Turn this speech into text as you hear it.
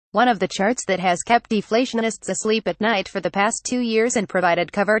One of the charts that has kept deflationists asleep at night for the past 2 years and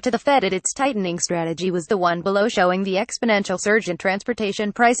provided cover to the Fed at its tightening strategy was the one below, showing the exponential surge in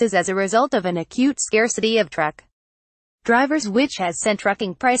transportation prices as a result of an acute scarcity of truck drivers, which has sent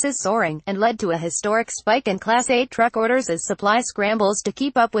trucking prices soaring, and led to a historic spike in Class 8 truck orders as supply scrambles to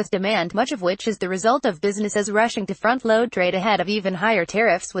keep up with demand, much of which is the result of businesses rushing to front-load trade ahead of even higher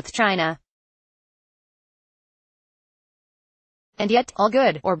tariffs with China. And yet, all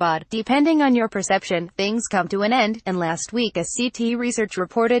good, or bad, depending on your perception, things come to an end, and last week a CT Research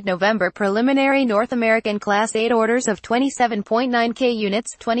reported November preliminary North American Class 8 orders of 27.9K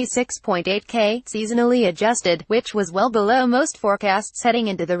units, 26.8K, seasonally adjusted, which was well below most forecasts heading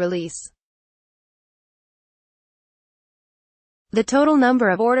into the release. The total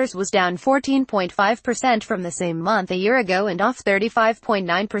number of orders was down 14.5% from the same month a year ago and off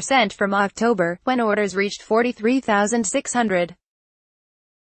 35.9% from October, when orders reached 43,600.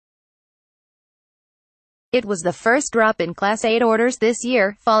 It was the first drop in Class 8 orders this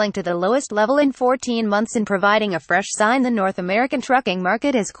year, falling to the lowest level in 14 months and providing a fresh sign the North American trucking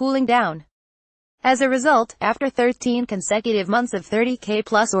market is cooling down. As a result, after 13 consecutive months of 30K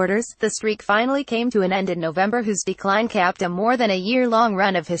plus orders, the streak finally came to an end in November, whose decline capped a more than a year-long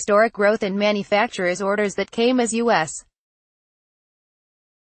run of historic growth in manufacturers' orders that came as U.S.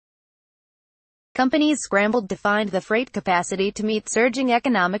 companies scrambled to find the freight capacity to meet surging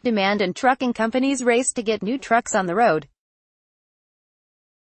economic demand, and trucking companies raced to get new trucks on the road.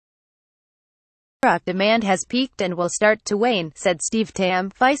 Truck demand has peaked and will start to wane, said Steve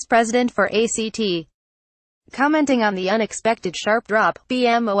Tam, vice president for ACT. Commenting on the unexpected sharp drop,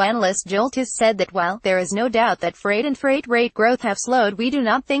 BMO analyst Joltis said that while there is no doubt that freight and freight rate growth have slowed, we do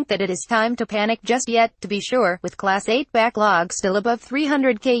not think that it is time to panic just yet. To be sure, with Class 8 backlog still above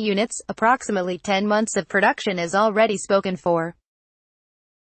 300K units, approximately 10 months of production is already spoken for.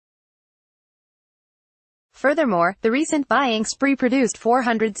 Furthermore, the recent buying spree produced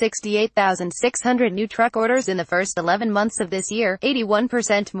 468,600 new truck orders in the first 11 months of this year,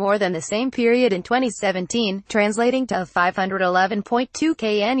 81% more than the same period in 2017, translating to a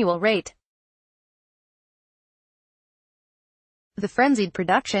 511.2K annual rate. The frenzied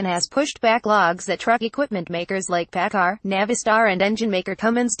production has pushed backlogs at truck equipment makers like PACCAR, Navistar and engine maker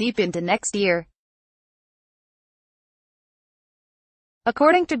Cummins deep into next year.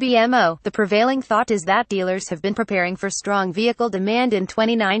 According to BMO, the prevailing thought is that dealers have been preparing for strong vehicle demand in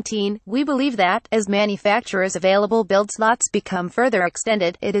 2019. We believe that, as manufacturers' available build slots become further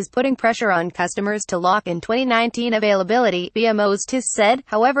extended, it is putting pressure on customers to lock in 2019 availability, BMO's Tis said.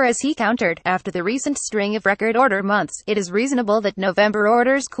 However, as he countered, after the recent string of record order months, it is reasonable that November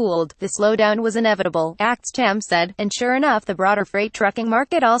orders cooled. The slowdown was inevitable, Acts Tam said, and sure enough, the broader freight trucking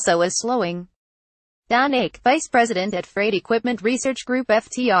market also is slowing. Don Ake, vice president at Freight Equipment Research Group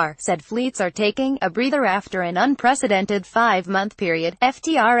FTR, said fleets are taking a breather after an unprecedented 5-month period.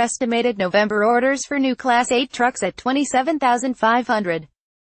 FTR estimated November orders for new Class 8 trucks at 27,500.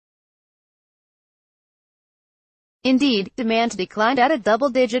 Indeed, demand declined at a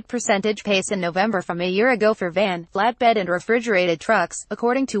double-digit percentage pace in November from a year ago for van, flatbed and refrigerated trucks,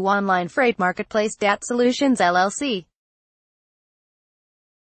 according to online freight marketplace Dat Solutions LLC.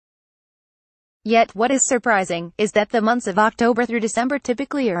 Yet, what is surprising, is that the months of October through December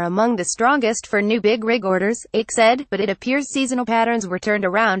typically are among the strongest for new big rig orders, Ake said, but it appears seasonal patterns were turned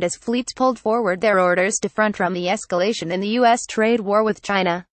around as fleets pulled forward their orders to front-run the escalation in the U.S. trade war with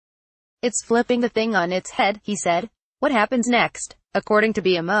China. It's flipping the thing on its head, he said. What happens next? According to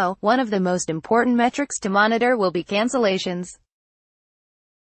BMO, one of the most important metrics to monitor will be cancellations.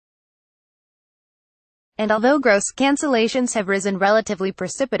 And although gross cancellations have risen relatively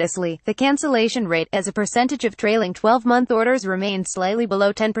precipitously, the cancellation rate as a percentage of trailing 12-month orders remains slightly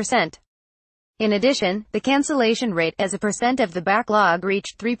below 10%. In addition, the cancellation rate as a percent of the backlog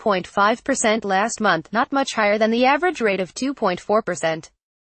reached 3.5% last month, not much higher than the average rate of 2.4%.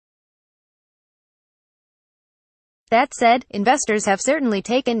 That said, investors have certainly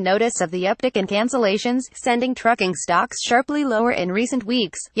taken notice of the uptick in cancellations, sending trucking stocks sharply lower in recent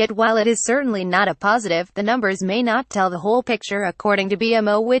weeks. Yet while it is certainly not a positive, the numbers may not tell the whole picture. According to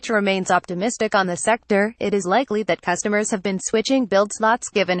BMO, which remains optimistic on the sector, it is likely that customers have been switching build slots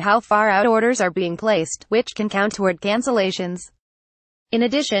given how far out orders are being placed, which can count toward cancellations. In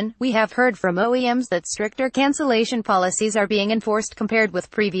addition, we have heard from OEMs that stricter cancellation policies are being enforced compared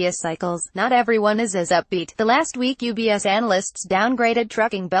with previous cycles. Not everyone is as upbeat. The last week UBS analysts downgraded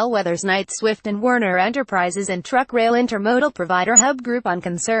trucking bellwethers Knight-Swift and Werner Enterprises and truck rail intermodal provider Hub Group on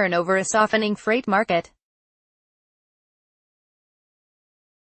concern over a softening freight market.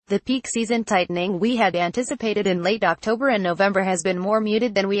 The peak season tightening we had anticipated in late October and November has been more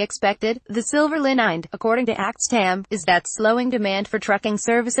muted than we expected, the silver lining, according to ACTSTAM, is that slowing demand for trucking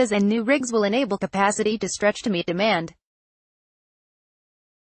services and new rigs will enable capacity to stretch to meet demand.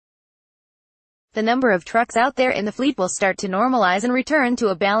 The number of trucks out there in the fleet will start to normalize and return to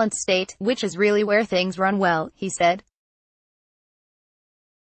a balanced state, which is really where things run well, he said.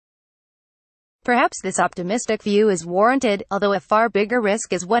 Perhaps this optimistic view is warranted, although a far bigger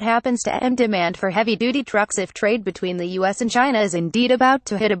risk is what happens to end demand for heavy-duty trucks if trade between the US and China is indeed about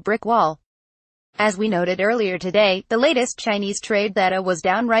to hit a brick wall. As we noted earlier today, the latest Chinese trade data was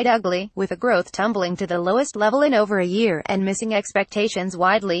downright ugly, with a growth tumbling to the lowest level in over a year and missing expectations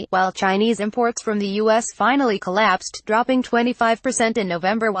widely, while Chinese imports from the US finally collapsed, dropping 25% in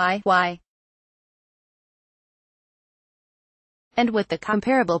November. Why? And with the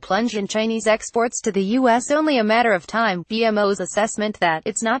comparable plunge in Chinese exports to the US only a matter of time, BMO's assessment that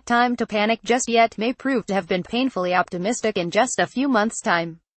it's not time to panic just yet may prove to have been painfully optimistic in just a few months'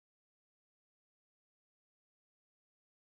 time.